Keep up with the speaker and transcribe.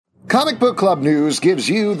Comic Book Club News gives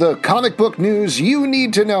you the comic book news you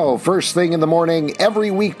need to know first thing in the morning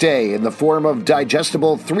every weekday in the form of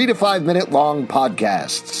digestible 3 to 5 minute long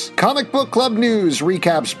podcasts. Comic Book Club News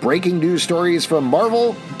recaps breaking news stories from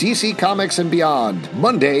Marvel, DC Comics, and beyond,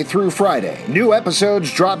 Monday through Friday. New episodes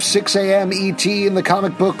drop 6 a.m. ET in the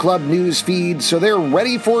Comic Book Club News feed, so they're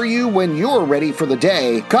ready for you when you're ready for the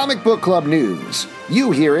day. Comic Book Club News.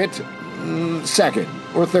 You hear it second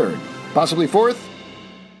or third, possibly fourth.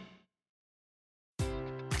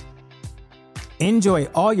 Enjoy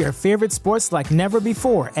all your favorite sports like never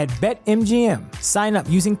before at BetMGM. Sign up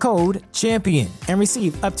using code CHAMPION and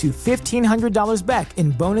receive up to $1,500 back in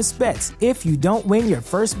bonus bets if you don't win your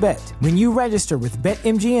first bet. When you register with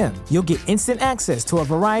BetMGM, you'll get instant access to a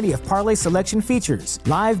variety of parlay selection features,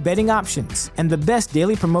 live betting options, and the best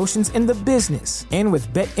daily promotions in the business. And with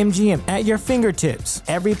BetMGM at your fingertips,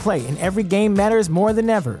 every play and every game matters more than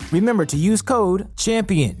ever. Remember to use code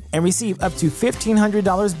CHAMPION and receive up to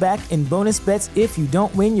 $1,500 back in bonus bets if you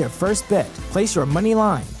don't win your first bet. Place your money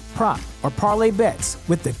line, prop, or parlay bets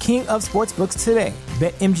with the king of sportsbooks today.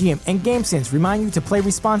 BetMGM and GameSense remind you to play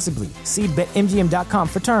responsibly. See BetMGM.com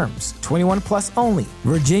for terms. 21 plus only.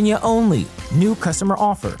 Virginia only. New customer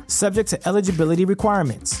offer. Subject to eligibility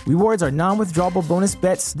requirements. Rewards are non-withdrawable bonus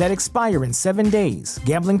bets that expire in 7 days.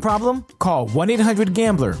 Gambling problem? Call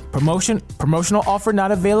 1-800-GAMBLER. Promotional offer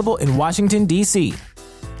not available in Washington, D.C.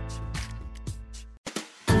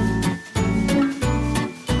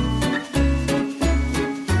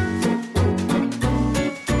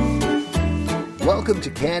 Welcome to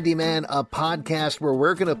Candyman, a podcast where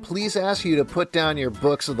we're going to please ask you to put down your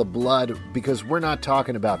books of the blood because we're not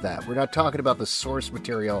talking about that. We're not talking about the source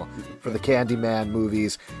material for the Candyman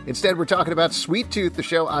movies. Instead, we're talking about Sweet Tooth, the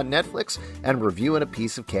show on Netflix, and reviewing a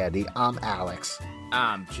piece of candy. I'm Alex.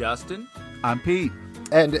 I'm Justin. I'm Pete.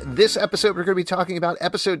 And this episode, we're going to be talking about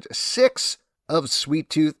episode 6 of Sweet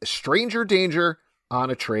Tooth, Stranger Danger on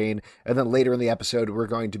a Train. And then later in the episode, we're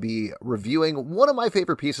going to be reviewing one of my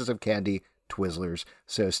favorite pieces of candy, Twizzlers,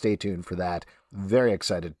 so stay tuned for that. Very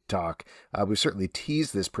excited to talk. We've certainly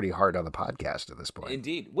teased this pretty hard on the podcast at this point.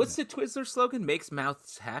 Indeed. What's the Twizzler slogan? Makes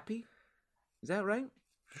mouths happy? Is that right?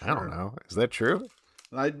 I don't know. Is that true?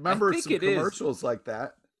 I remember some commercials like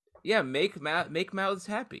that. Yeah, make mouths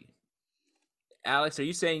happy. Alex, are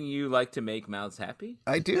you saying you like to make mouths happy?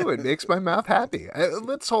 I do. It makes my mouth happy.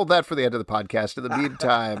 Let's hold that for the end of the podcast. In the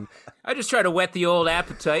meantime, I just try to whet the old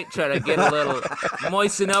appetite, try to get a little,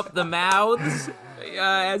 moisten up the mouths,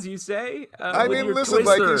 as you say. I mean, listen,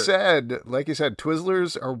 Twizzler. like you said,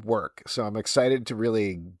 Twizzlers are work. So I'm excited to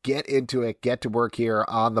really get into it, get to work here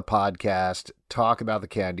on the podcast, talk about the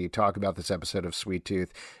candy, talk about this episode of Sweet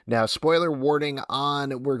Tooth. Now, spoiler warning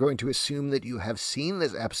on, we're going to assume that you have seen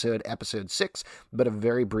this episode 6, but a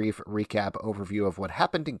very brief recap overview of what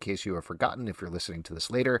happened in case you have forgotten if you're listening to this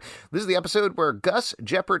later. This is the episode where Gus,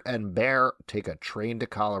 Jeppert, and Bear take a train to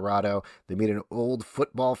Colorado. They meet an old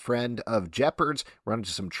football friend of Jeppert's, run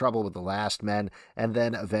into some trouble with the last men, and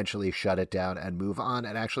then eventually shut it down and move on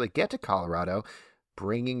and actually get to Colorado,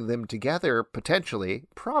 bringing them together, potentially,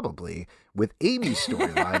 probably, with Amy's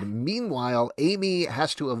storyline. Meanwhile, Amy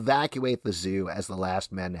has to evacuate the zoo as the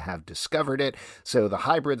last men have discovered it, so the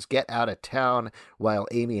hybrids get out of town while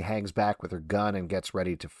Amy hangs back with her gun and gets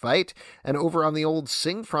ready to fight. And over on the old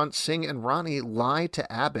Sing front, Sing and Ronnie lie to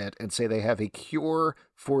Abbott and say they have a cure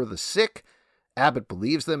for the sick. Abbott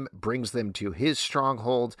believes them, brings them to his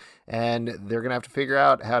stronghold, and they're going to have to figure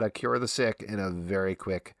out how to cure the sick in a very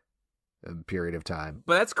quick period of time.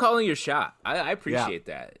 But that's calling your shot. I appreciate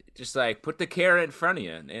that. Just like put the carrot in front of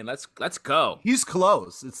you and let's go. He's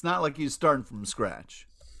close. It's not like he's starting from scratch.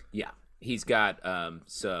 Yeah. He's got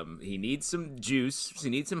he needs some juice.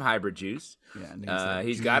 He needs some hybrid juice. Yeah,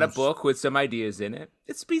 he's got a book with some ideas in it.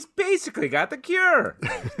 He's basically got the cure.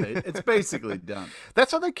 It's basically done.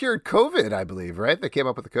 That's how they cured COVID, I believe, right? They came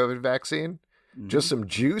up with the COVID vaccine. Mm-hmm. Just some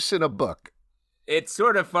juice in a book. It's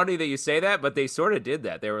sort of funny that you say that, but they sort of did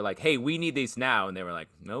that. They were like, hey, we need these now. And they were like,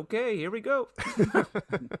 okay, here we go.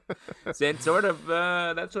 So sort of,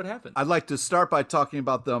 that's what happened. I'd like to start by talking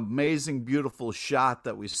about the amazing, beautiful shot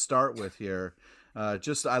that we start with here.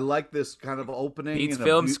 I like this kind of opening. Pete's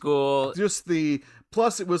film school.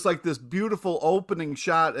 Plus it was like this beautiful opening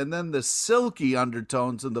shot and then the silky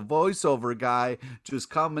undertones and the voiceover guy just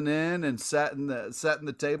coming in and setting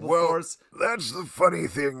the table for us. That's the funny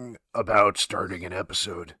thing about starting an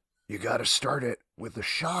episode. You got to start it with a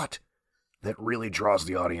shot that really draws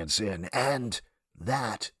the audience in, and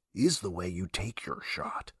that is the way you take your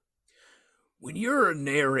shot. When you're a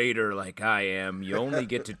narrator like I am, you only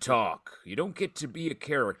get to talk. You don't get to be a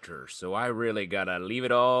character, so I really gotta leave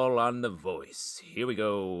it all on the voice. Here we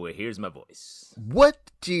go. Here's my voice.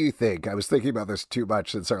 What do you think? I was thinking about this too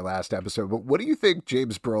much since our last episode, but what do you think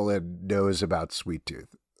James Brolin knows about Sweet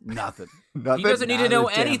Tooth? Nothing. He doesn't need to know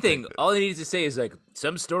anything. All he needs to say is like,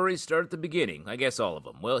 some stories start at the beginning. I guess all of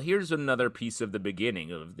them. Well, here's another piece of the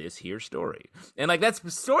beginning of this here story. And like, that's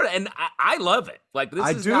sort of, and I love it. Like, this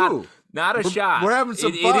is not a shot. We're having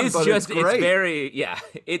some fun, it is but just, it's great.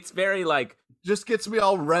 It's very like. Just gets me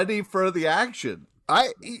all ready for the action.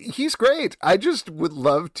 He's great. I just would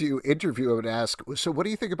love to interview him and ask, so what do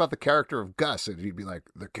you think about the character of Gus? And he'd be like,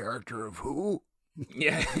 the character of who?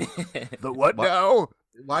 Yeah. The what now?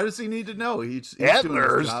 Why does he need to know? He's Antlers.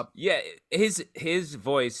 doing his job. Yeah, his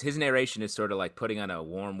voice, his narration is sort of like putting on a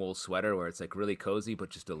warm wool sweater where it's like really cozy but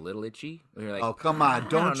just a little itchy. Where you're like, Oh, come on.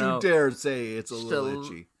 Don't you know. dare say it's a little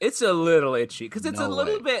itchy. It's a little itchy because it's No a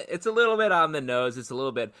little way. bit. It's a little bit on the nose. It's a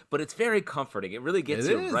little bit, but it's very comforting. It really gets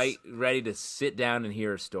It you is. ready to sit down and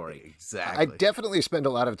hear a story. Exactly. I definitely spend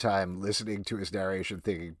a lot of time listening to his narration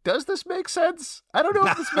thinking, does this make sense? I don't know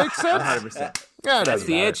if this makes sense. 100%. Yeah, it That's doesn't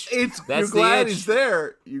the matter. itch. You're That's the glad itch. he's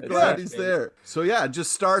there. You're That's glad it, he's baby. there. So yeah, it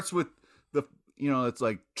just starts with it's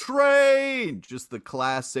like train, just the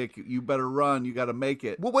classic. You better run. You got to make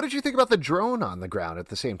it. Well, what did you think about the drone on the ground at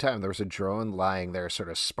the same time? There was a drone lying there sort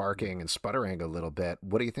of sparking and sputtering a little bit.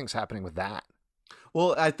 What do you think's happening with that?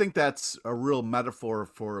 Well, I think that's a real metaphor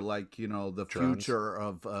for like, the Drones. future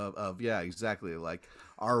of yeah, exactly. Like,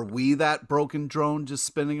 are we that broken drone just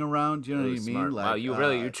spinning around? You know Really what I mean? smart. Like, Wow,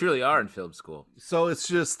 you truly are in film school. So it's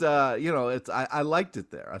just, I liked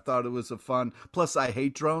it there. I thought it was a fun. Plus, I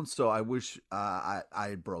hate drones, so I wish I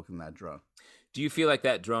had broken that drone. Do you feel like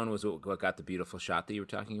that drone was what got the beautiful shot that you were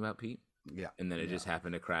talking about, Pete? Yeah, And then it just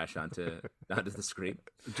happened to crash onto the screen.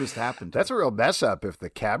 it just happened. That's a real mess up if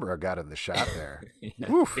the camera got in the shot there.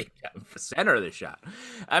 Oof. Center of the shot.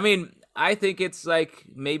 I mean, I think it's like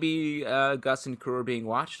maybe Gus and crew are being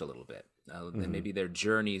watched a little bit. And maybe their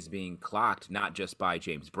journey is being clocked, not just by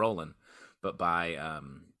James Brolin, but by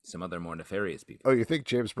some other more nefarious people. Oh, you think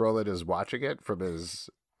James Brolin is watching it from his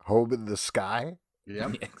home in the sky? Yeah.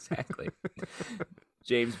 Yeah, exactly.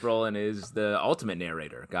 James Brolin is the ultimate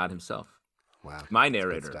narrator, God himself. Wow. My Good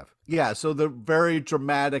narrator. stuff. Yeah, so they're very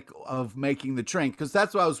dramatic of making the train, because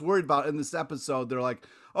that's what I was worried about in this episode. They're like,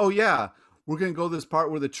 oh yeah, we're going to go this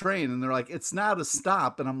part with a train. And they're like, it's not a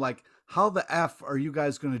stop. And I'm like, how the F are you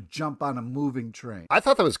guys going to jump on a moving train? I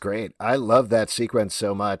thought that was great. I love that sequence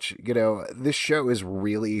so much. This show is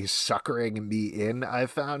really suckering me in,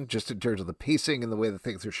 I've found, just in terms of the pacing and the way that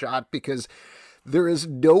things are shot, because there is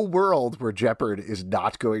no world where Jeopard is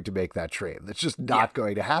not going to make that train. That's just not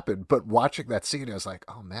going to happen. But watching that scene, I was like,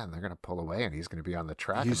 oh man, they're going to pull away and he's going to be on the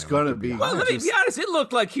track. He's and they gonna look be- behind Well, him. let me be honest. It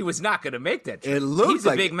looked like he was not going to make that train. It looked He's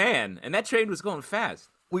like a big it. man, and that train was going fast.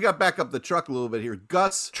 We got back up the truck a little bit here.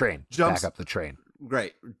 Gus train. jumps Back up the train.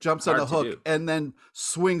 Great. Jumps on Hard a to hook do. and then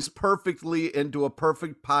swings perfectly into a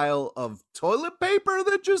perfect pile of toilet paper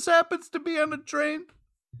that just happens to be on a train.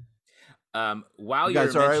 While You you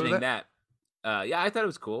guys were all right with mentioning that, yeah, I thought it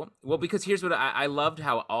was cool. Well, because here's what I loved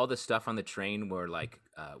how all the stuff on the train were like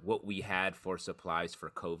what we had for supplies for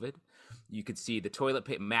COVID. You could see the toilet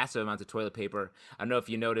paper, massive amounts of toilet paper. I don't know if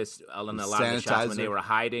you noticed in a lot of the shots when they Sanitizer. were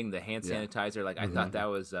hiding, the hand Yeah. sanitizer. Like I thought that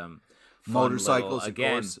was fun Motorcycles, little-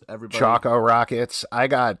 again. of course. Everybody. Choco Rockets. I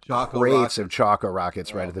got Choco crates Rockets. of Choco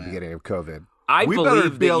Rockets right Oh, at the man. beginning of COVID. I We believe better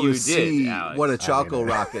be that able you to see did, Alex. what a Choco mean-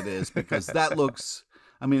 Rocket is, because that looks.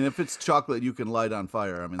 I mean, if it's chocolate, you can light on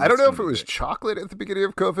fire. I mean, I don't that's know if it gonna be was great. chocolate at the beginning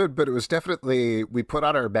of COVID, but it was definitely, we put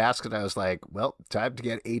on our masks and I was like, well, time to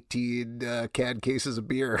get 18 canned cases of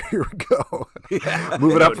beer. Here we go.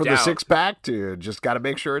 Moving No up from the doubt. 6-pack to just got to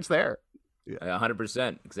make sure it's there.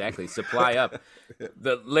 100%, exactly. Supply up.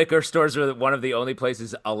 The liquor stores are one of the only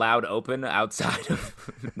places allowed open outside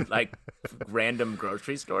of like random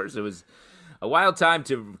grocery stores. It was a wild time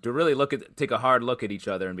to really take a hard look at each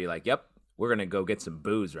other and be like, "Yep, we're gonna go get some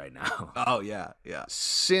booze right now." Oh yeah, yeah.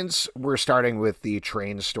 Since we're starting with the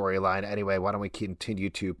train storyline anyway, why don't we continue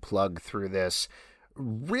to plug through this?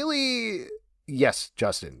 Really, yes,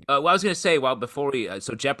 Justin. Well, I was gonna say, before we,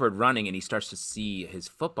 so Jeopard running and he starts to see his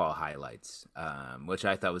football highlights, which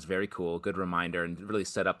I thought was very cool, good reminder, and really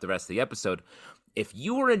set up the rest of the episode. If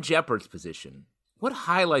you were in Jeopard's position, what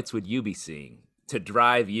highlights would you be seeing to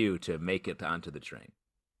drive you to make it onto the train?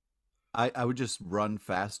 I would just run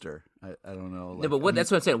faster. I don't know. No, but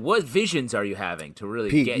that's what I'm saying. What visions are you having to really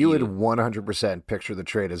Pete, get you would 100% picture the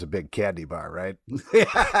train as a big candy bar, right?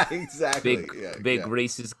 yeah, exactly. big yeah.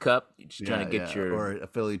 Reese's cup? You're just trying to get Yeah, your or a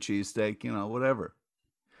Philly cheesesteak, whatever.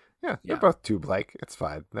 Yeah, they're Yeah. both tube-like. It's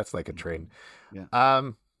fine. That's like a train. Yeah.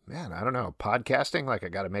 Man, I don't know. Podcasting, like I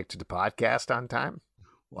got to make to the podcast on time.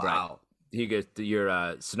 Wow. You get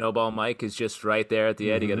your snowball mic is just right there at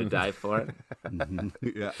the end. You got to dive for it.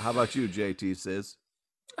 Yeah. How about you, JT Says?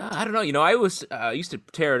 I don't know. You know, I used to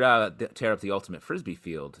tear up the ultimate frisbee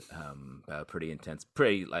field, pretty intense,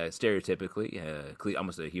 pretty stereotypically,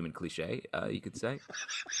 almost a human cliche, you could say,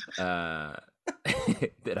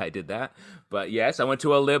 that I did that. But yes, I went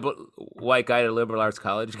to a white guy at a liberal arts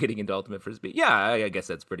college getting into ultimate frisbee. Yeah, I guess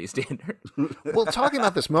that's pretty standard. Well, talking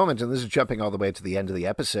about this moment, and this is jumping all the way to the end of the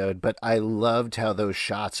episode, but I loved how those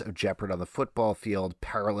shots of Jeopard on the football field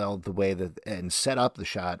paralleled the way that and set up the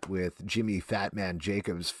shot with Jimmy Fatman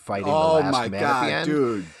Jacobs fighting the last man at the end.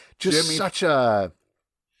 Dude. Just Jimmy... such a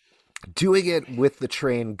doing it with the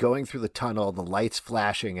train going through the tunnel, the lights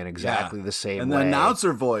flashing in exactly the same and way. the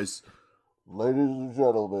announcer voice. Ladies and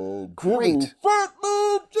gentlemen, Great.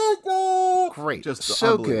 Fatman Jacob! Great. Just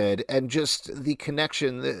So unbelievable. good. And just the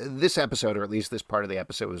connection, this episode, or at least this part of the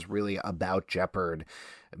episode, was really about Jeopard.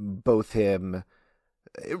 Both him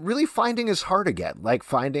really finding his heart again, like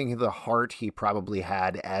finding the heart he probably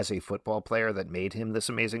had as a football player that made him this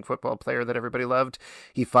amazing football player that everybody loved.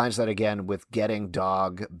 He finds that again with getting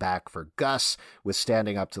Dog back for Gus, with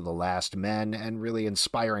standing up to the last men, and really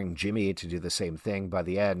inspiring Jimmy to do the same thing by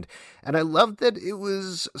the end. And I loved that it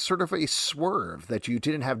was sort of a swerve, that you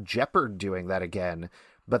didn't have Jeopard doing that again,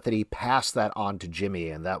 but that he passed that on to Jimmy,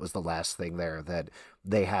 and that was the last thing there, that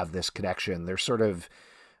they have this connection. They're sort of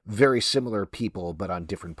very similar people, but on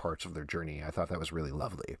different parts of their journey. I thought that was really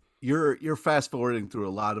lovely. You're fast forwarding through a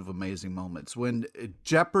lot of amazing moments. When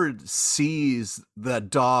Jeopard sees the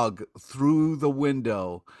dog through the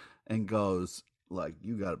window and goes, like,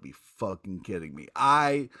 you gotta be fucking kidding me.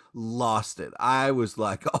 I lost it. I was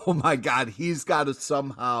like, oh my God, he's gotta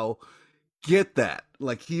somehow get that.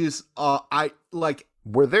 Like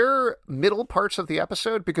Were there middle parts of the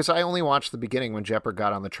episode? Because I only watched the beginning when Jeopard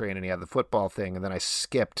got on the train and he had the football thing, and then I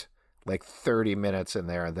skipped like 30 minutes in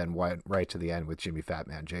there and then went right to the end with Jimmy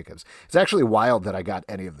Fatman Jacobs. It's actually wild that I got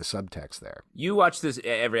any of the subtext there. You watch this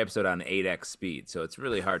every episode on 8x speed, so it's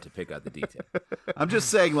really hard to pick out the detail. I'm just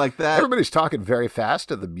saying, like that. Everybody's talking very fast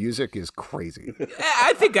and the music is crazy.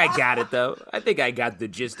 I think I got it, though. I think I got the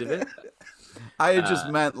gist of it. I had just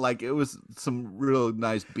meant like it was some real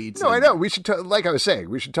nice beats. No, I know. We should, like I was saying,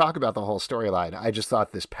 we should talk about the whole storyline. I just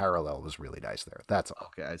thought this parallel was really nice there. That's all.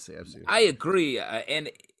 Okay, I see. I agree, and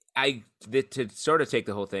to sort of take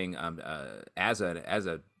the whole thing as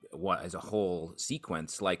a whole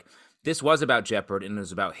sequence, like this was about Jeopard and it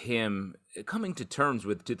was about him coming to terms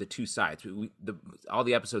with the two sides. All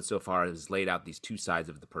the episodes so far has laid out these two sides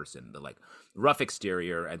of the person, the like rough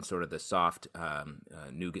exterior and sort of the soft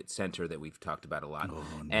nougat center that we've talked about a lot.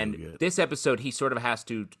 And this episode, he sort of has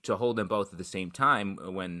to hold them both at the same time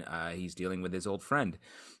when he's dealing with his old friend.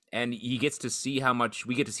 And we get to see how much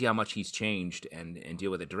he's changed and deal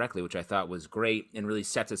with it directly, which I thought was great and really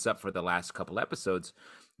sets us up for the last couple episodes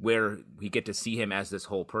where we get to see him as this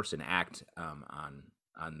whole person act on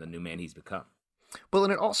the new man he's become. Well,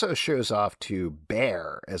 and it also shows off to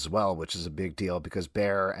Bear as well, which is a big deal because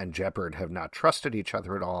Bear and Jeopard have not trusted each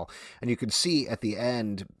other at all. And you can see at the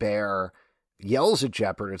end, Bear yells at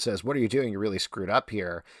Jeopard and says, "What are you doing? You're really screwed up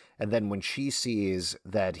here." And then when she sees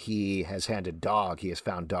that he has he has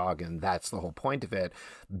found Dog, and that's the whole point of it,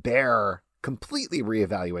 Bear completely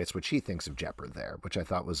reevaluates what she thinks of Jeopard there, which I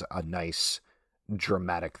thought was a nice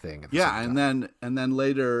dramatic thing. And then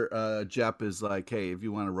later Jep is like, hey, if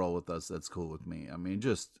you want to roll with us, that's cool with me. I mean,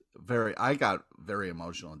 I got very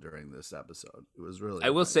emotional during this episode. It was really I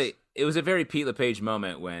will nice. say it was a very Pete LePage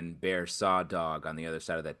moment when Bear saw Dog on the other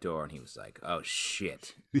side of that door and he was like, oh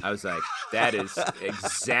shit. I was like, that is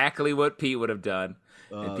exactly what Pete would have done.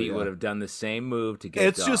 And Pete would have done the same move to get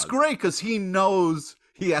It's Dog. just great because he knows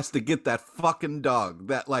he has to get that fucking dog.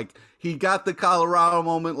 That, like, he got the Colorado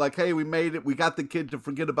moment, like, hey, we made it. We got the kid to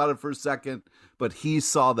forget about it for a second. But he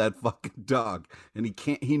saw that fucking dog, and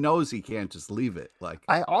he knows he can't just leave it. Like,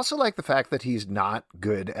 I also like the fact that he's not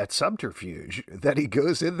good at subterfuge, that he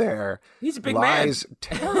goes in there, He's a big lies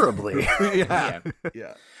terribly. yeah.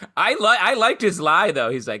 I liked his lie though.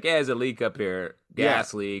 He's like, yeah, there's a leak up here.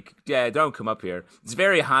 Gas leak. Yeah, don't come up here. It's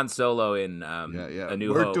very Han Solo in A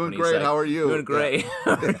New We're Hope. doing when he's great. like, How are you? Doing great.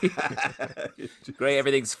 Great.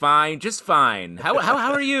 Everything's fine. Just fine. How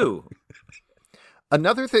are you?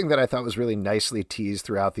 Another thing that I thought was really nicely teased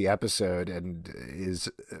throughout the episode and is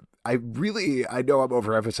I know I'm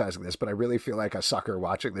overemphasizing this, but I really feel like a sucker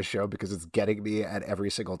watching this show because it's getting me at every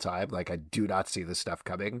single time. Like, I do not see this stuff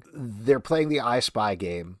coming. They're playing the I Spy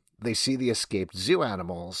game. They see the escaped zoo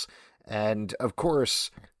animals. And of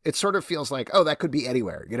course, it sort of feels like, oh, that could be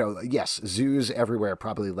anywhere. You know, yes, zoos everywhere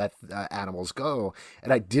probably let animals go.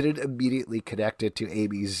 And I didn't immediately connect it to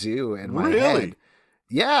Amy's zoo in my head.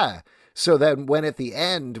 Yeah. So then when at the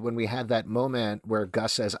end, when we had that moment where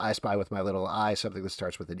Gus says, I spy with my little eye, something that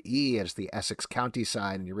starts with an E, and it's the Essex County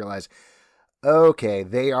sign, and you realize, okay,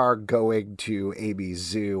 they are going to Amy's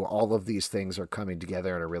zoo. All of these things are coming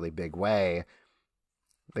together in a really big way.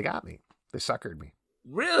 They got me. They suckered me.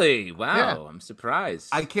 Really? Wow. Yeah. I'm surprised.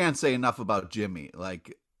 I can't say enough about Jimmy.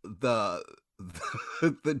 Like the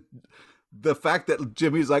fact that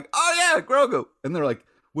Jimmy's like, oh yeah, Grogu. And they're like,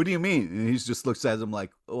 what do you mean? And he just looks at him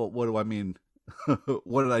like, oh, what do I mean?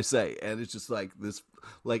 What did I say? And it's just like this,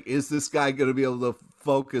 like, is this guy going to be able to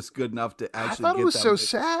focus good enough to actually I thought get it was that so big-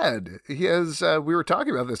 sad. He has, we were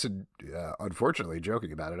talking about this and unfortunately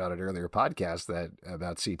joking about it on an earlier podcast that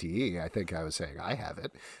about CTE. I think I was saying I have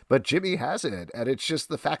it, but Jimmy has it. And it's just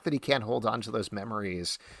the fact that he can't hold on to those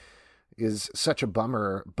memories is such a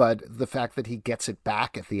bummer. But the fact that he gets it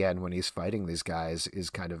back at the end when he's fighting these guys is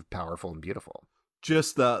kind of powerful and beautiful.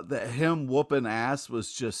 Just the him whooping ass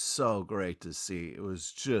was just so great to see. It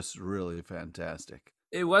was just really fantastic.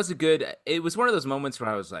 It was one of those moments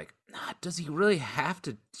where I was like, does he really have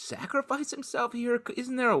to sacrifice himself here?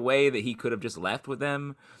 Isn't there a way that he could have just left with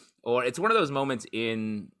them? Or it's one of those moments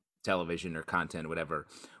in television or content, whatever,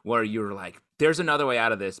 where you're like, there's another way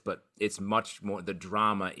out of this, but it's much more, the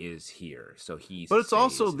drama is here. So But it's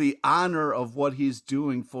also the honor of what he's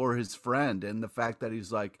doing for his friend and the fact that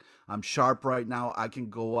he's like, I'm sharp right now. I can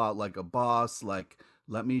go out like a boss. Like,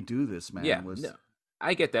 let me do this, man. Yeah, no,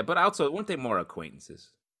 I get that. But also, weren't they more acquaintances?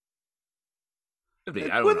 I don't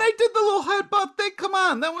know. They did the little headbutt thing, come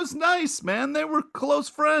on, that was nice, man. They were close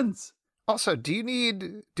friends. Also, do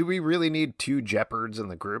we really need two Jeopards in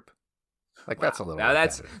the group? Like, that's a little. Now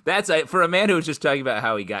that's for a man who was just talking about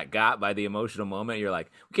how he got by the emotional moment. You're like,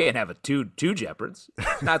 we can't have a two Jeopards.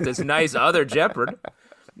 Not this nice other Jeopard.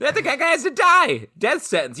 That the guy has to die. Death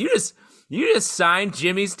sentence. You just signed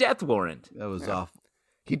Jimmy's death warrant. That was awful.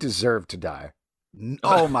 He deserved to die.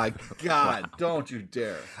 Oh my God! Don't you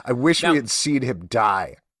dare! I wish we had seen him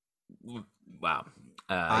die. Wow.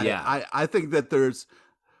 I think that there's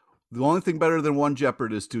the only thing better than one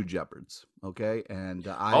Jeopard is two Jeopards. Okay, and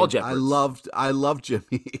all Jeopards. I love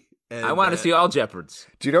Jimmy. And, I want to see all Jeopards.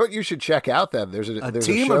 Do you know what you should check out then? There's a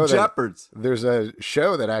team show of Jeopards. There's a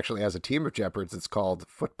show that actually has a team of Jeopards. It's called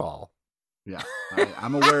Football. Yeah,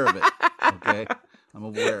 I'm aware of it. Okay, I'm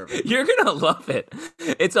aware of it. You're gonna love it.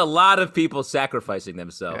 It's a lot of people sacrificing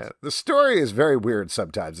themselves. Yeah, the story is very weird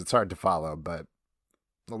sometimes. It's hard to follow, but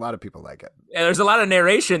a lot of people like it. And there's a lot of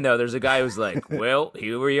narration, though. There's a guy who's like, well,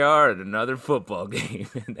 here we are at another football game.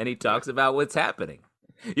 And then he talks about what's happening.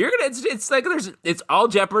 It's like it's all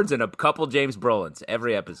Jeopards and a couple James Brolins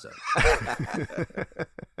every episode.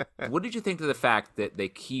 What did you think of the fact that they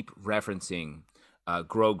keep referencing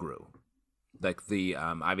Grogu? Like the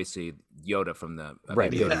obviously Yoda from the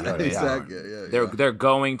right, Yoda. Exactly. Yeah. They're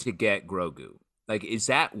going to get Grogu. Like, is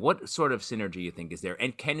that what sort of synergy you think is there?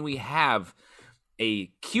 And can we have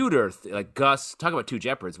a cuter like Gus? Talk about two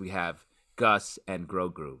Jeopards. We have Gus and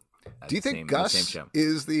Grogu. Do you think Gus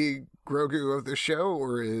is the Grogu of the show,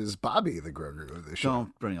 or is Bobby the Grogu of the show?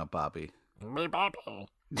 Don't bring up Bobby. Me, Bobby.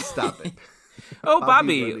 Stop it. Oh,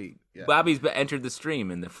 Bobby. Really, yeah. Bobby's entered the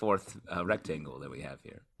stream in the fourth rectangle that we have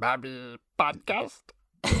here. Bobby podcast.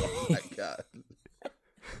 Oh my God.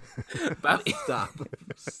 Bobby,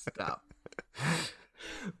 Stop.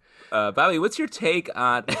 Bobby, what's your take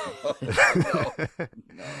on? No.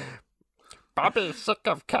 Bobby's sick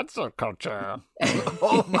of cancel culture.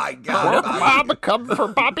 Oh my God. Bob, come for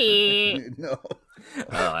Bobby. No.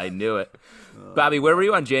 Oh, I knew it. Bobby, where were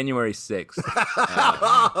you on January 6th?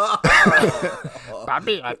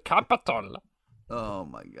 Bobby at Capitol. Oh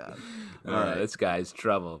my God. All right, this guy's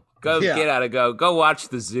trouble. Get out of go watch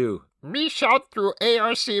the zoo. Me shout through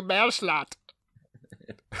ARC mail slot.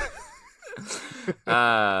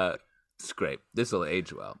 It's great. This will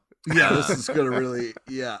age well. Yeah, this is gonna really.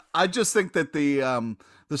 Yeah, I just think that the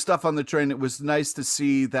stuff on the train. It was nice to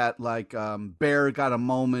see that like Bear got a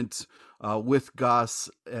moment with Gus,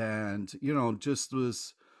 and just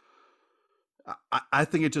was. I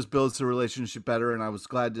think it just builds the relationship better, and I was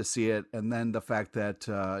glad to see it. And then the fact that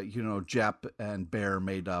Jep and Bear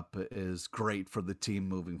made up is great for the team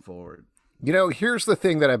moving forward. Here's the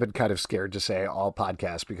thing that I've been kind of scared to say all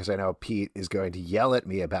podcasts, because I know Pete is going to yell at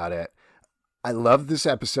me about it. I love this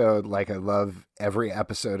episode like I love every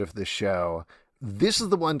episode of the show. This is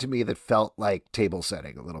the one to me that felt like table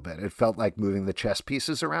setting a little bit. It felt like moving the chess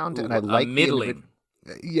pieces around, and I like middling.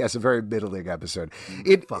 Yes, a very middling episode.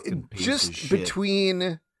 It Fucking piece just of shit.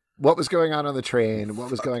 between what was going on the train,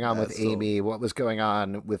 what was going on with Amy, what was going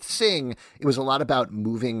on with Sing. It was a lot about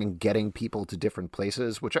moving and getting people to different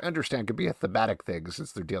places, which I understand could be a thematic thing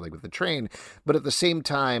since they're dealing with the train. But at the same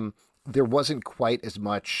time, there wasn't quite as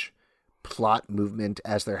much plot movement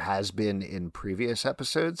as there has been in previous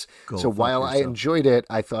episodes. So while I enjoyed it,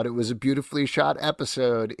 I thought it was a beautifully shot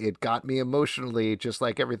episode. It got me emotionally, just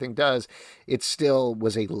like everything does. It still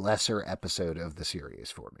was a lesser episode of the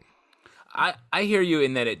series for me. I hear you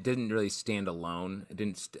in that it didn't really stand alone. It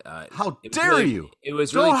didn't. How dare you? It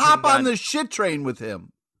was Don't really hop on the shit train with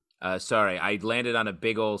him. Sorry, I landed on a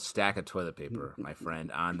big old stack of toilet paper, my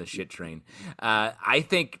friend, on the shit train. I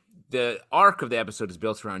think the arc of the episode is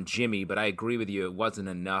built around Jimmy, but I agree with you. It wasn't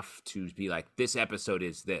enough to be like, this episode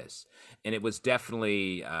is this. And it was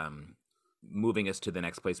definitely moving us to the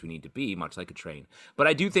next place we need to be, much like a train. But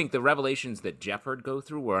I do think the revelations that Jeopard go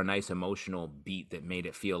through were a nice emotional beat that made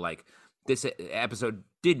it feel like this episode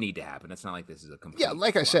did need to happen. It's not like this is a complete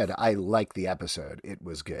like I said, I like the episode. It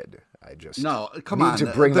was good. I just need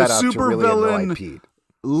to bring that up to really annoy Pete.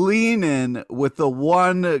 Lean in with the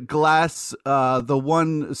one sunglass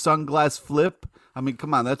flip. I mean,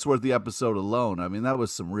 come on, that's worth the episode alone. I mean, that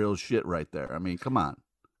was some real shit right there. I mean, come on.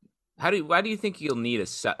 Why do you think you'll need each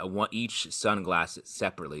sunglass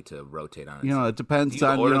separately to rotate on? It depends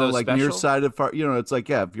on like nearsighted. It's like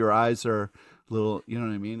if your eyes are little, you know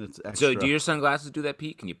what I mean? It's extra. So do your sunglasses do that,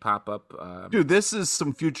 Pete? Can you pop up? Dude, this is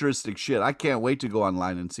some futuristic shit. I can't wait to go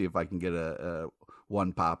online and see if I can get a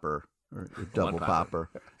one popper. Or a double popper.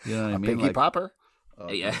 You know what I mean? Pinky popper?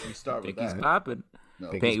 Yeah. You start with Pinky's that. popping. No.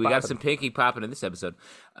 We got some pinky popping in this episode.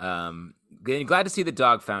 Glad to see the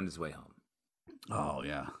dog found his way home. Oh,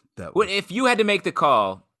 yeah. If you had to make the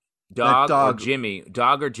call, dog or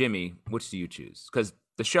Jimmy, which do you choose? Because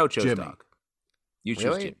the show chose Jimmy. dog. You choose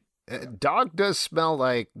Really? Jimmy. Dog does smell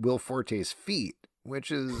like Will Forte's feet,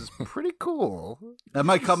 which is pretty cool. That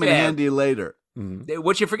might come in handy later. Mm-hmm.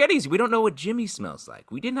 What you're forgetting is we don't know what Jimmy smells like.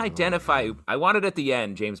 We didn't identify. I wanted at the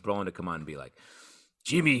end James Brolin to come on and be like,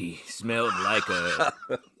 Jimmy smelled like a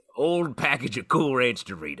old package of Cool Ranch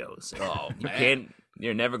Doritos. Oh man,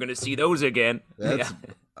 you're never gonna see those again.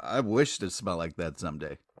 I wish to smell like that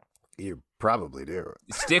someday. You probably do.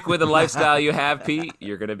 Stick with the lifestyle you have, Pete.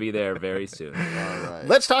 You're gonna be there very soon. All right.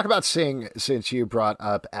 Let's talk about Sing, since you brought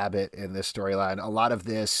up Abbott in this storyline. A lot of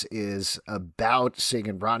this is about Sing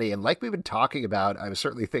and Ronnie. And like we've been talking about, I was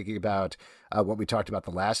certainly thinking about what we talked about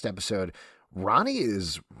the last episode. Ronnie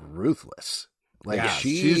is ruthless.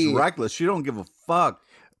 She's reckless. She don't give a fuck.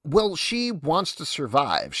 Well, she wants to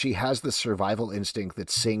survive. She has the survival instinct that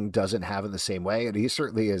Sing doesn't have in the same way. And he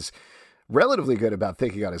certainly is relatively good about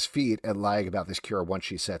thinking on his feet and lying about this cure once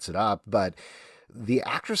she sets it up. But the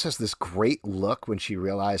actress has this great look when she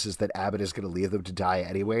realizes that Abbott is going to leave them to die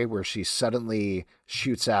anyway, where she suddenly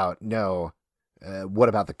shoots out, no, what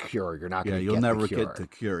about the cure? You're not going to get the cure. You'll never get the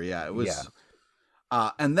cure. Yeah, it was...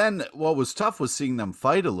 Yeah. And then what was tough was seeing them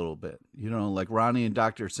fight a little bit. Like Ronnie and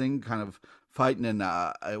Dr. Singh kind of fighting, and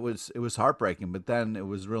it was heartbreaking. But then it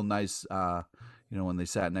was real nice, when they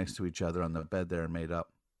sat next to each other on the bed there and made up.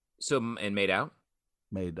 And made out?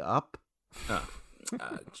 Made up? Oh.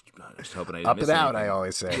 Just hoping I didn't up miss and out, anything. I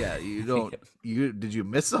always say. Yeah, you don't. Did you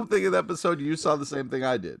miss something in the episode? You saw the same thing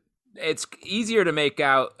I did. It's easier to make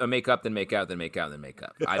up than make up.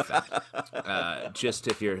 I found. Just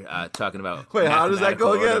if you're talking about. Wait, how does that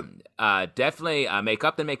go again? Definitely make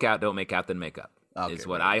up than make out. Don't make out than make up. Okay, is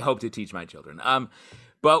what I hope to teach my children.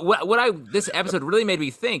 But this episode really made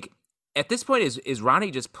me think. At this point, is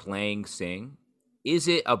Ronnie just playing Sing? Is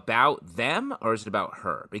it about them or is it about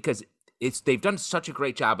her? Because they've done such a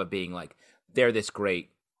great job of being like they're this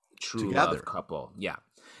great true love couple. Yeah.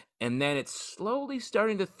 And then it's slowly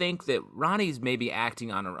starting to think that Ronnie's maybe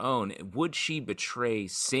acting on her own. Would she betray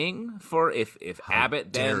Sing if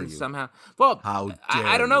Abbott then somehow? Well,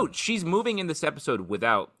 I don't know. She's moving in this episode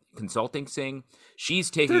without consulting Sing.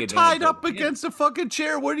 She's taking They're advantage tied up against a fucking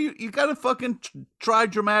chair. What do you gotta fucking try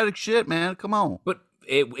dramatic shit, man? Come on. But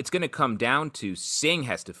it's going to come down to Sing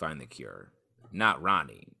has to find the cure, not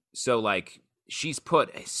Ronnie. So like she's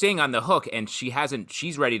put Sing on the hook, and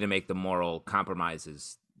she's ready to make the moral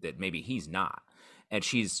compromises that maybe he's not. And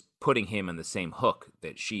she's putting him on the same hook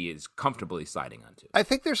that she is comfortably sliding onto. I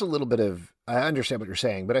think there's a little bit of, I understand what you're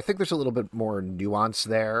saying, but I think there's a little bit more nuance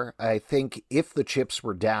there. I think if the chips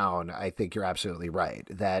were down, I think you're absolutely right.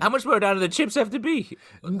 That how much more down do the chips have to be?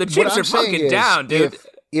 The chips are fucking down, dude.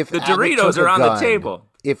 If the Doritos are on the table.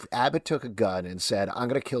 If Abbott took a gun and said, I'm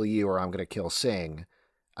going to kill you or I'm going to kill Sing,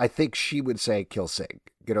 I think she would say kill Sing.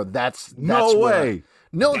 That's no way.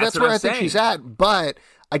 That's where I think she's at. But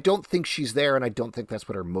I don't think she's there, and I don't think that's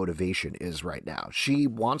what her motivation is right now. She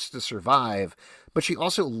wants to survive, but she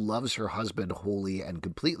also loves her husband wholly and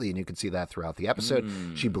completely, and you can see that throughout the episode.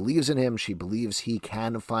 She believes in him. She believes he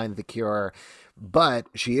can find the cure, but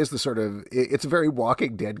she is the sort of, it's a very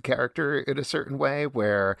Walking Dead character in a certain way,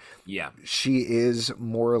 where she is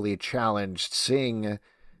morally challenged. Singh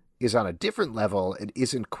is on a different level. It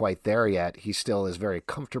isn't quite there yet. He still is very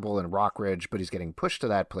comfortable in Rockridge, but he's getting pushed to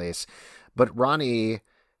that place. But Ronnie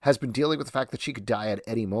has been dealing with the fact that she could die at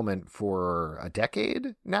any moment for a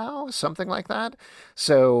decade now, something like that.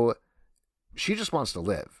 So she just wants to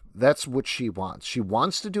live. That's what she wants. She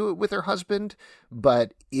wants to do it with her husband,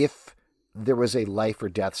 but if there was a life or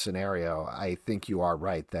death scenario, I think you are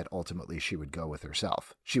right that ultimately she would go with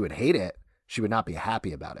herself. She would hate it. She would not be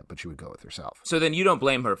happy about it, but she would go with herself. So then you don't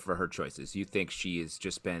blame her for her choices. You think she's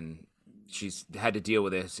had to deal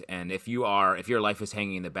with this, and if your life is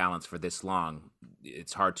hanging in the balance for this long,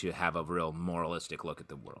 it's hard to have a real moralistic look at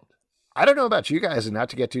the world. I don't know about you guys, and not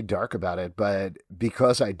to get too dark about it, but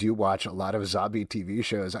because I do watch a lot of zombie TV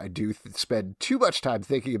shows, I do spend too much time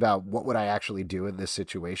thinking about what would I actually do in this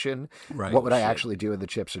situation? Right. What would I actually do when the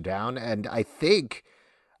chips are down? And I think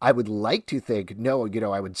I would like to think, no,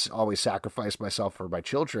 I would always sacrifice myself for my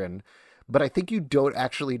children. But I think you don't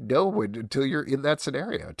actually know until you're in that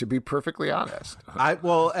scenario, to be perfectly honest.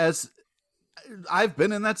 As I've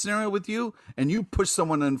been in that scenario with you, and you push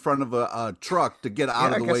someone in front of a truck to get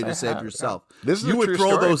out of the way to save yourself. Yeah. This is you a would true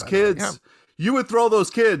throw story, those kids. Yeah. You would throw those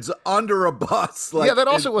kids under a bus. Like, that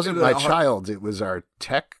also wasn't my child. It was our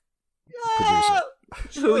tech producer.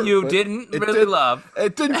 Who you didn't really love.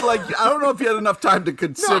 It didn't I don't know if you had enough time to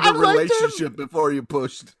consider I liked relationship before you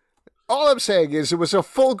pushed. All I'm saying is it was a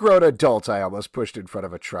full-grown adult I almost pushed in front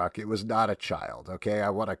of a truck. It was not a child, okay? I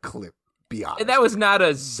want to be honest. And that was not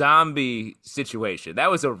a zombie situation.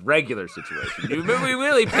 That was a regular situation. We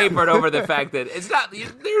really papered over the fact that it's not.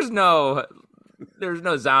 There's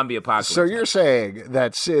no zombie apocalypse. So you're saying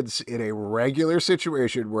that since in a regular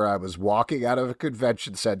situation where I was walking out of a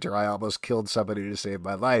convention center, I almost killed somebody to save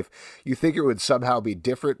my life, you think it would somehow be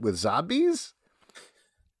different with zombies?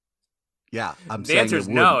 Yeah, the answer is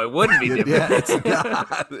no. It wouldn't be different. Yeah, it's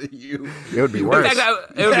not. It would be worse. In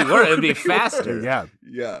fact, it would be worse. It would be faster.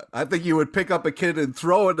 Yeah. I think you would pick up a kid and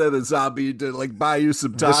throw it at a zombie to buy you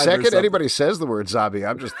some time. The second anybody says the word zombie,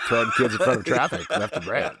 I'm just throwing kids in front of traffic left and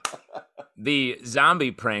right. The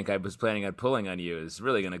zombie prank I was planning on pulling on you is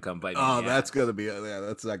really going to come bite me. Oh, that's going to be.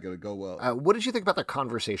 That's not going to go well. What did you think about the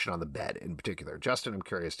conversation on the bed in particular? Justin, I'm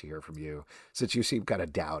curious to hear from you, since you seem kind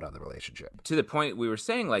of down on the relationship. To the point we were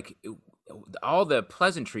saying, all the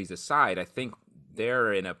pleasantries aside, I think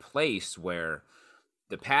they're in a place where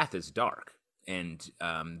the path is dark, and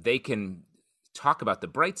they can talk about the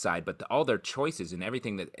bright side, but all their choices and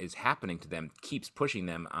everything that is happening to them keeps pushing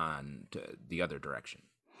them on to the other direction.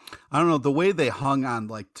 I don't know, the way they hung on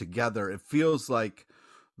together, it feels like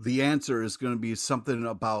the answer is going to be something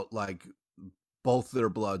about both their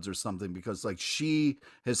bloods or something, because she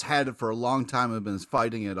has had it for a long time and been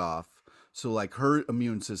fighting it off. So her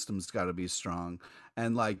immune system's got to be strong,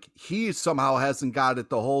 and he somehow hasn't got it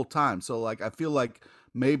the whole time. So I feel like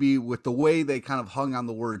maybe with the way they kind of hung on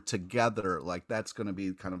the word together, that's going to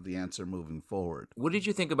be kind of the answer moving forward. What did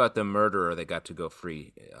you think about the murderer that got to go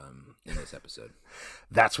free in this episode?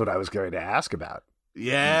 That's what I was going to ask about.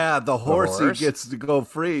 Yeah, the horsey gets to go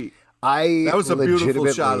free. That was a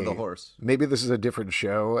beautiful shot of the horse. Maybe this is a different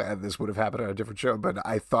show, and this would have happened on a different show, but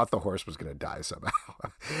I thought the horse was going to die somehow.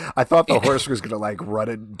 I thought the horse was going to run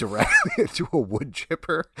it directly into a wood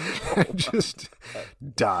chipper and just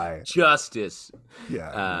die. Justice.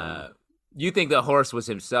 Yeah. You think the horse was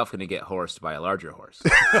himself going to get horsed by a larger horse?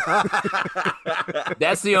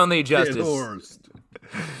 That's the only justice.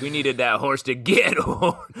 We needed that horse to get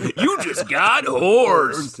horsed. You just got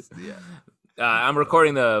horsed. Yeah. I'm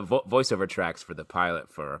recording the voiceover tracks for the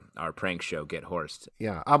pilot for our prank show, Get Horsed.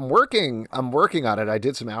 Yeah, I'm working on it. I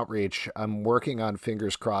did some outreach. I'm working on,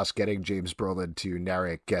 fingers crossed, getting James Brolin to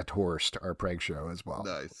narrate Get Horsed, our prank show as well.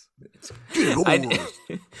 Nice.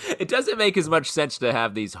 It doesn't make as much sense to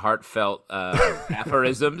have these heartfelt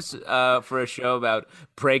aphorisms for a show about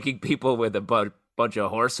pranking people with a bunch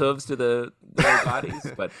of horse hooves to their bodies.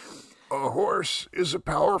 But a horse is a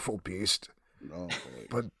powerful beast, Oh,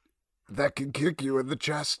 but that can kick you in the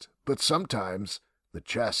chest. But sometimes the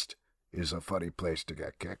chest is a funny place to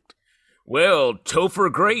get kicked. Well,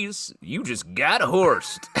 Topher Grace, you just got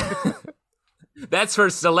horsed. That's for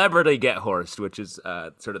celebrity Get Horsed, which is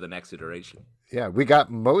sort of the next iteration. Yeah, we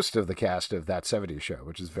got most of the cast of That 70s Show,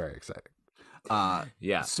 which is very exciting.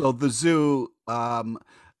 Yeah. So the zoo,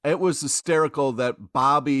 it was hysterical that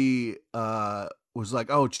Bobby was like,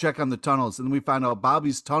 oh, check on the tunnels. And then we find out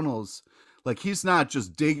Bobby's tunnels, like he's not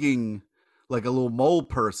just digging like a little mole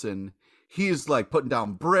person. He's like putting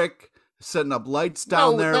down brick, setting up lights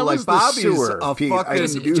down there. that Like was the Bobby's sewer, a Pete. fucking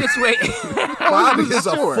Just wait. Bobby's a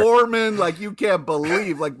sewer. foreman. Like you can't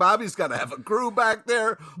believe. Like Bobby's got to have a crew back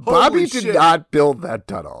there. Bobby Holy did shit. not build that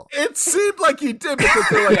tunnel. It seemed like he did because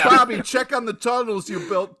they're like, Bobby, check on the tunnels you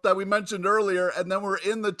built that we mentioned earlier. And then we're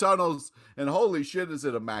in the tunnels, and holy shit, is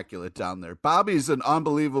it immaculate down there. Bobby's an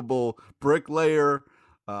unbelievable bricklayer.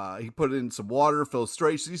 He put in some water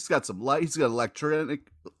filtration. He's got some light. He's got electronic.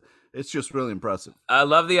 It's just really impressive. I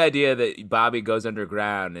love the idea that Bobby goes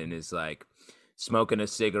underground and is like smoking a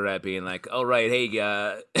cigarette, being like, "All right, hey,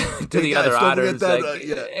 to the guys, other don't forget otters, that, like,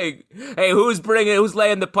 yeah. hey, who's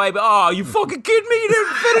laying the pipe? Oh, you fucking kidding me? You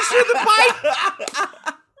didn't finish the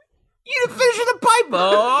pipe. You didn't finish the pipe,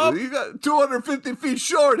 Bob. You got 250 feet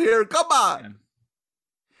short here. Come on.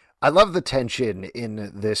 I love the tension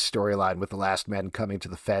in this storyline with the last men coming to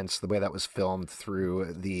the fence, the way that was filmed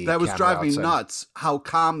through the That was camera driving me outside. nuts. How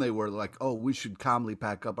calm they were. Like, oh, we should calmly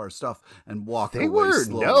pack up our stuff and walk They away were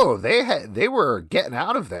slowly. they were getting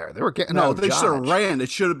out of there. They were getting out No, of they should have Dodge. ran.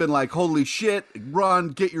 It should have been like, holy shit, run,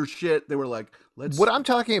 get your shit. They were like, let's. What I'm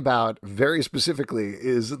talking about very specifically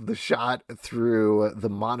is the shot through the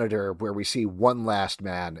monitor where we see one last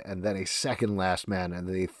man and then a second last man and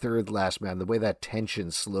then a third last man. The way that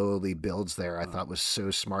tension slowly builds there, I thought was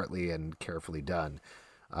so smartly and carefully done.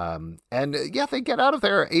 They get out of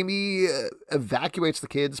there. Amy evacuates the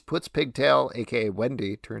kids, puts Pigtail, aka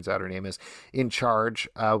Wendy, turns out her name is, in charge,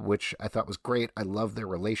 which I thought was great. I love their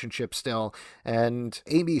relationship still. And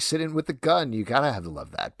Amy sitting with the gun, you gotta have to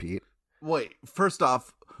love that, Pete. Wait, first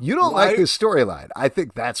off, You don't why- like this storyline. I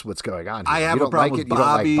think that's what's going on here. I have you a don't problem like with it. You don't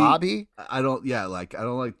Bobby. like Bobby. I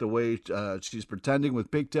don't like the way she's pretending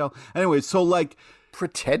with Pigtail. Anyway, so like,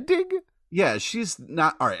 Pretending? yeah, she's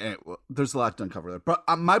not. All right, anyway, there's a lot to uncover there. But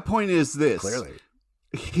my point is this. Clearly.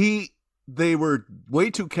 They were way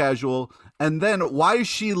too casual. And then why is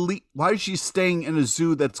she staying in a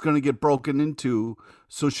zoo that's going to get broken into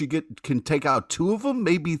so she can take out two of them,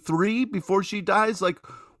 maybe three before she dies? Like,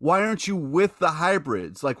 why aren't you with the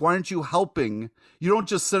hybrids? Like, why aren't you helping? You don't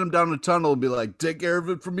just send them down a tunnel and be like, take care of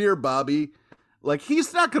it from here, Bobby. Like,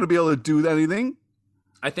 he's not going to be able to do anything.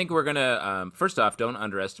 I think we're gonna first off, don't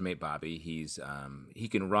underestimate Bobby. He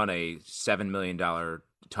can run a $7 million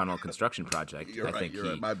tunnel construction project. You're I right. think You're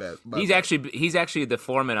right. My bad. He's actually the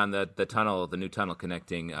foreman on the new tunnel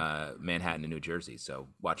connecting Manhattan to New Jersey. So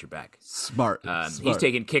watch your back. Smart. He's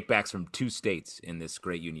taking kickbacks from 2 states in this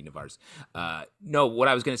great union of ours. No, what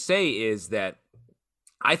I was going to say is that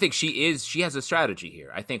I think she has a strategy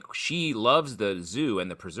here. I think she loves the zoo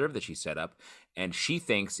and the preserve that she set up, and she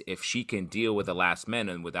thinks if she can deal with the last men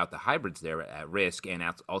and without the hybrids there at risk, and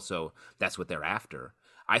also that's what they're after,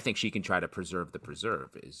 I think she can try to preserve the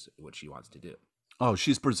preserve is what she wants to do. Oh,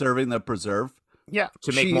 she's preserving the preserve. Yeah.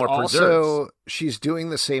 To make She more also, preserves. she's doing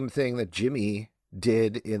the same thing that Jimmy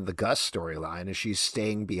did in the Gus storyline, is she's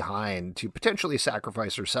staying behind to potentially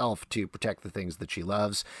sacrifice herself to protect the things that she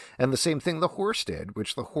loves. And the same thing the horse did,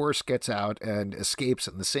 which the horse gets out and escapes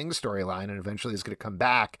in the Sing storyline and eventually is going to come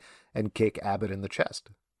back and kick Abbott in the chest.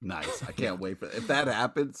 Nice. I can't wait for if that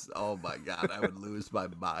happens. Oh my God, I would lose my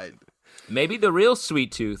mind. Maybe the real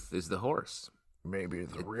Sweet Tooth is the horse. Maybe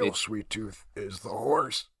the real Sweet Tooth is the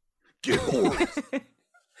horse. Get horse.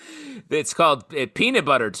 It's called Peanut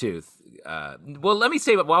Butter Tooth. Well, let me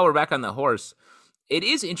say, while we're back on the horse, it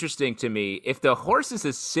is interesting to me if the horse is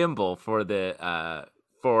a symbol for the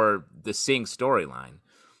Sing storyline.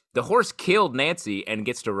 The horse killed Nancy and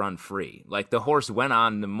gets to run free. Like the horse went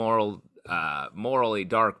on the morally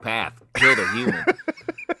dark path, killed a human,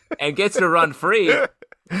 and gets to run free.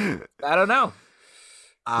 I don't know.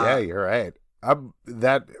 Yeah, you're right.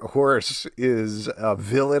 That horse is a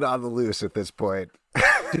villain on the loose at this point.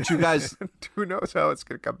 Did you guys? Who knows how it's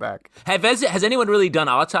going to come back? Has anyone really done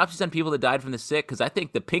autopsies on people that died from the sick? Because I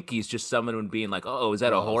think the pinky is just someone being like, "Oh, is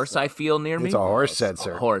that a horse I feel near me?" It's a horse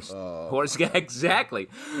sensor. Horse. Yeah, exactly.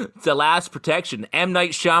 It's the last protection. M.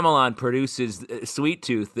 Night Shyamalan produces Sweet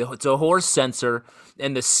Tooth. It's a horse sensor,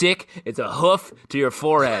 and the sick, it's a hoof to your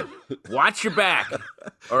forehead. Watch your back,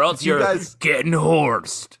 or else You you're guys- getting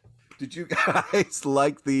horsed. Did you guys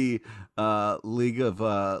like the League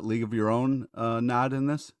of Your Own nod in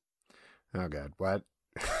this? Oh God, what?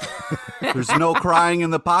 There's no crying in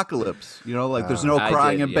the apocalypse. You know, like there's no I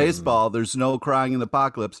crying did, in yeah. baseball. There's no crying in the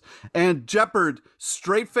apocalypse. And Jeopard,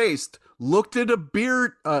 straight faced, looked at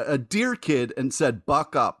a deer kid and said,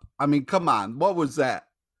 "Buck up." I mean, come on, what was that?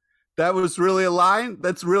 That was really a line?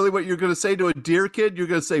 That's really what you're going to say to a deer kid? You're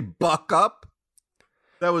going to say, "Buck up"?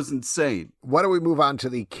 That was insane. Why don't we move on to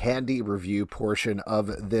the candy review portion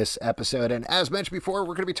of this episode? And as mentioned before,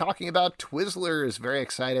 we're going to be talking about Twizzlers. Very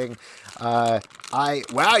exciting. Wow,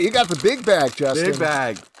 you got the big bag, Justin. Big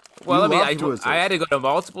bag. Well, You love I Twizzlers. had to go to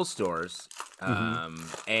multiple stores,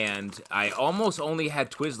 and I almost only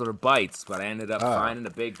had Twizzler bites, but I ended up finding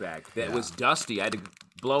a big bag that was dusty. I had to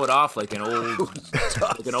blow it off like an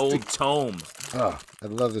old tome. Oh, I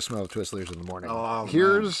love the smell of Twizzlers in the morning. Oh,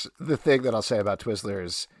 Here's the thing that I'll say about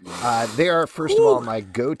Twizzlers. They are, first of all, my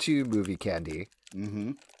go-to movie candy.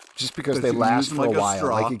 Mm-hmm. Just because they you can last use them for like a a while.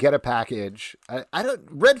 straw. Like you get a package. I don't.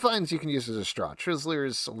 Red Vines you can use as a straw.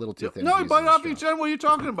 Twizzlers a little too thin. No, to you use bite as a off straw. each end. What are you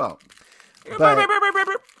talking about?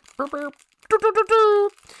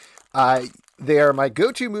 They are my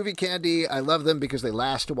go-to movie candy. I love them because they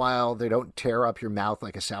last a while. They don't tear up your mouth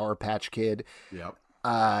like a Sour Patch Kid. Yep.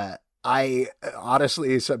 I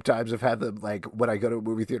honestly sometimes have had them, like when I go to a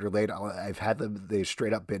movie theater late, I've had them. They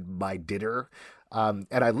straight up been my dinner. And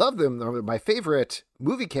I love them. They're my favorite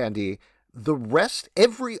movie candy. The rest,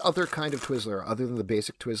 every other kind of Twizzler other than the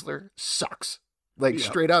basic Twizzler sucks. Like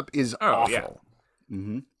straight up is awful. Yeah.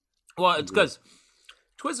 Mm-hmm. Well, it's because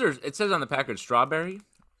Twizzlers, it says on the package strawberry.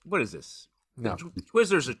 What is this? No.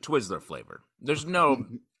 Twizzlers are Twizzler flavor. There's no...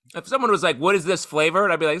 If someone was like, what is this flavor?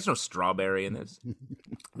 I'd be like, there's no strawberry in this.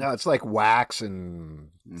 No, it's like wax and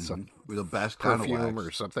some We're the best kind of perfume wax.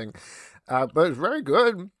 or something. But it's very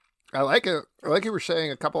good. I like it. Like you were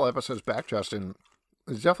saying a couple episodes back, Justin,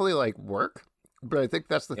 it's definitely like work. But I think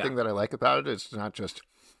that's the thing that I like about it. It's not just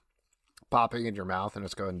popping in your mouth and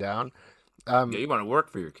it's going down. Yeah, you want to work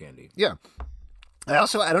for your candy. Yeah. I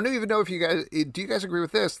don't even know if you guys, do you guys agree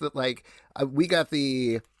with this? That like we got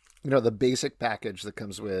the, the basic package that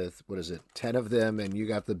comes with, 10 of them, and you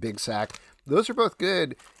got the big sack. Those are both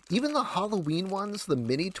good. Even the Halloween ones, the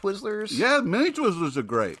mini Twizzlers. Yeah, mini Twizzlers are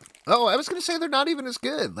great. Oh, I was going to say they're not even as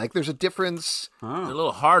good. Like there's a difference. They're a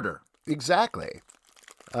little harder. Exactly.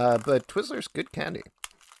 But Twizzlers, good candy.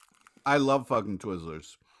 I love fucking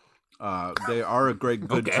Twizzlers. They are a great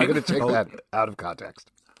good. Okay. I'm going to take Oh, that out of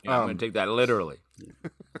context. Yeah, I'm going to take that literally.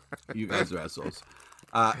 You guys are assholes.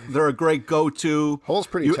 They're a great go-to. Hole's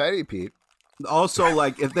pretty tidy, Pete. Also,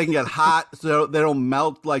 like if they can get hot, so they don't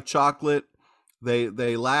melt like chocolate. They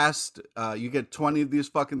last. You get 20 of these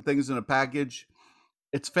fucking things in a package.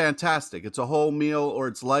 It's fantastic. It's a whole meal, or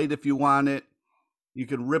it's light if you want it. You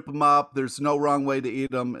can rip them up. There's no wrong way to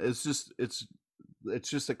eat them. It's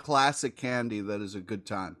just a classic candy that is a good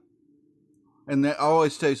time, and they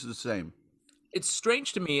always taste the same. It's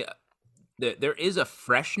strange to me that there is a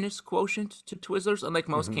freshness quotient to Twizzlers. Unlike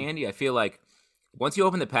most candy, I feel like once you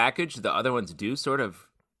open the package, the other ones do sort of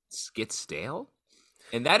get stale.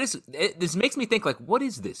 And this makes me think, like, what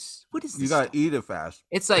is this? What is this? You gotta stuff? eat it fast.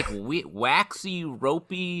 It's like waxy,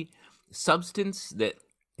 ropey substance that...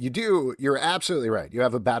 You do. You're absolutely right. You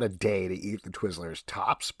have about a day to eat the Twizzlers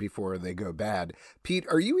tops before they go bad. Pete,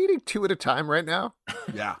 are you eating 2 at a time right now?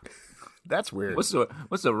 Yeah. That's weird. What's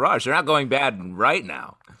the rush? They're not going bad right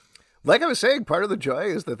now. Like I was saying, part of the joy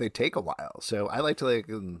is that they take a while. So I like to let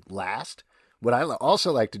them last. What I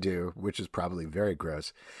also like to do, which is probably very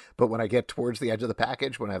gross, but when I get towards the edge of the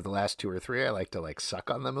package, when I have the last 2 or 3, I like to like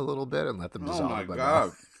suck on them a little bit and let them Oh dissolve my in my god.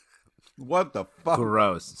 mouth. What the fuck?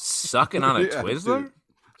 Gross. Sucking on a Yeah, Twizzler? dude.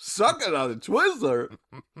 Sucking on a Twizzler.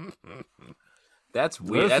 That's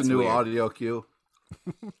weird. There's That's a new weird. audio cue.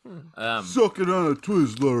 Um, Sucking on a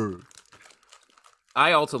Twizzler.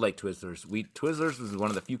 I also like Twizzlers. Twizzlers was one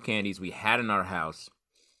of the few candies we had in our house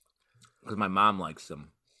because my mom likes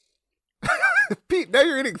them. Pete, now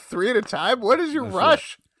you're eating 3 at a time? What is your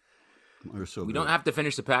rush? They're so We good. don't have to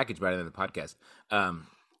finish the package by the end of the podcast. I'm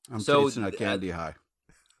so, tasting a candy high.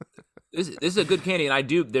 This is a good candy, and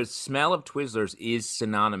the smell of Twizzlers is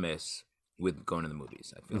synonymous with going to the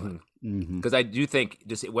movies, I feel like. Because I do think,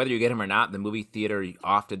 just whether you get them or not, the movie theater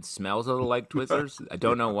often smells a little like Twizzlers. I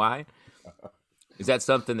don't know why. Is that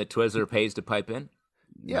something that Twizzler pays to pipe in?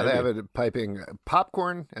 Yeah, they have it piping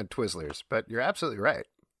popcorn and Twizzlers, but you're absolutely right.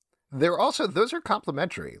 Those are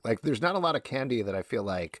complementary. Like, there's not a lot of candy that I feel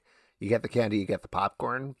like you get the candy, you get the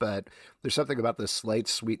popcorn, but there's something about the slight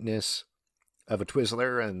sweetness of a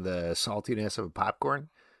Twizzler and the saltiness of a popcorn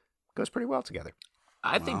goes pretty well together.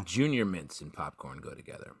 I think Junior Mints and popcorn go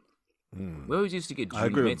together. We always used to get I Junior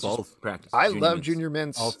agree with Mints just both. for practice. I Junior love Mints. Junior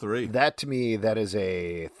Mints. All 3. That, to me, that is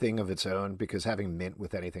a thing of its own, because having mint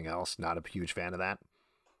with anything else, not a huge fan of that.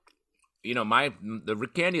 You know, the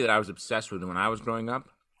candy that I was obsessed with when I was growing up,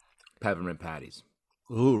 peppermint patties.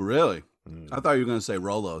 Ooh, really? I thought you were going to say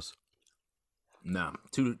Rolos. No,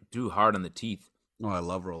 too hard on the teeth. Oh, I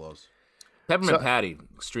love Rolos. Peppermint patty,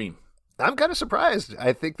 extreme. I'm kind of surprised.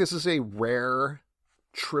 I think this is a rare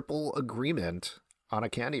triple agreement on a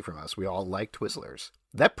candy from us. We all like Twizzlers.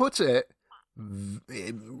 That puts it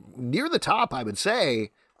near the top, I would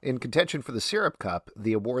say, in contention for the Syrup Cup,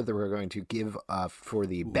 the award that we're going to give for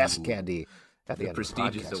the best candy at the end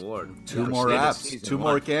prestigious of the podcast. award. Two more apps, two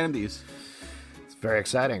more candies. Very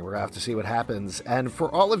exciting. We're going to have to see what happens. And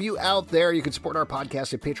for all of you out there, you can support our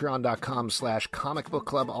podcast at patreon.com/Comic Book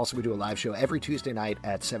Club. Also, we do a live show every Tuesday night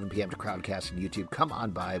at 7 p.m. to Crowdcast and YouTube. Come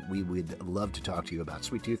on by. We would love to talk to you about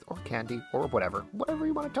Sweet Tooth or candy or whatever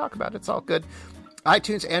you want to talk about. It's all good.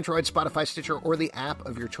 iTunes, Android, Spotify, Stitcher, or the app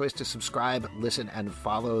of your choice to subscribe, listen, and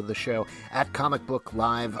follow the show at Comic Book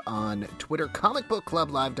Live on Twitter,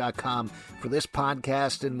 comicbookclublive.com for this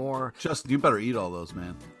podcast and more. Justin, you better eat all those,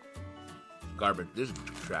 man. Garbage. This is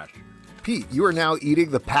trash. Pete, you are now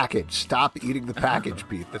eating the package. Stop eating the package,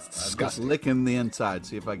 Pete. That's Just disgusting. licking the inside,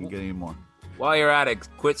 see if I can get any more. While you're at it,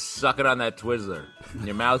 quit sucking on that Twizzler.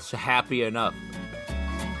 Your mouth's happy enough.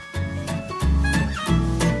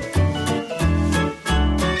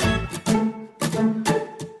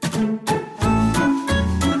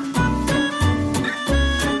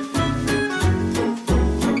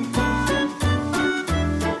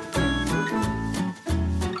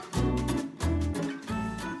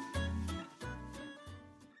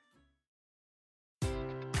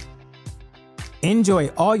 Enjoy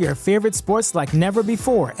all your favorite sports like never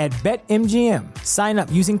before at BetMGM. Sign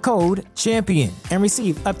up using code CHAMPION and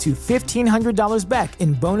receive up to $1,500 back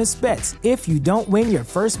in bonus bets if you don't win your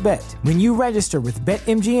first bet. When you register with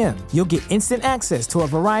BetMGM, you'll get instant access to a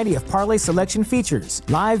variety of parlay selection features,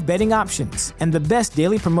 live betting options, and the best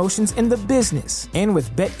daily promotions in the business. And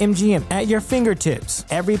with BetMGM at your fingertips,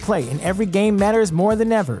 every play and every game matters more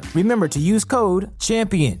than ever. Remember to use code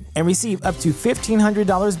CHAMPION and receive up to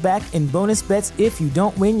 $1,500 back in bonus bets if you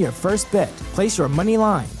don't win your first bet. Place your money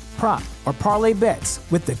line, prop, or parlay bets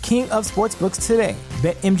with the king of sportsbooks today.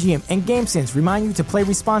 BetMGM and GameSense remind you to play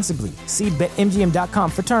responsibly. See BetMGM.com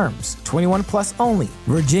for terms. 21 plus only.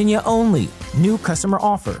 Virginia only. New customer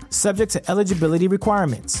offer. Subject to eligibility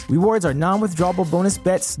requirements. Rewards are non-withdrawable bonus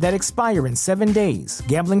bets that expire in 7 days.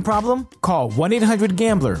 Gambling problem? Call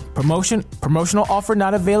 1-800-GAMBLER. Promotional offer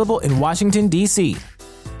not available in Washington, D.C.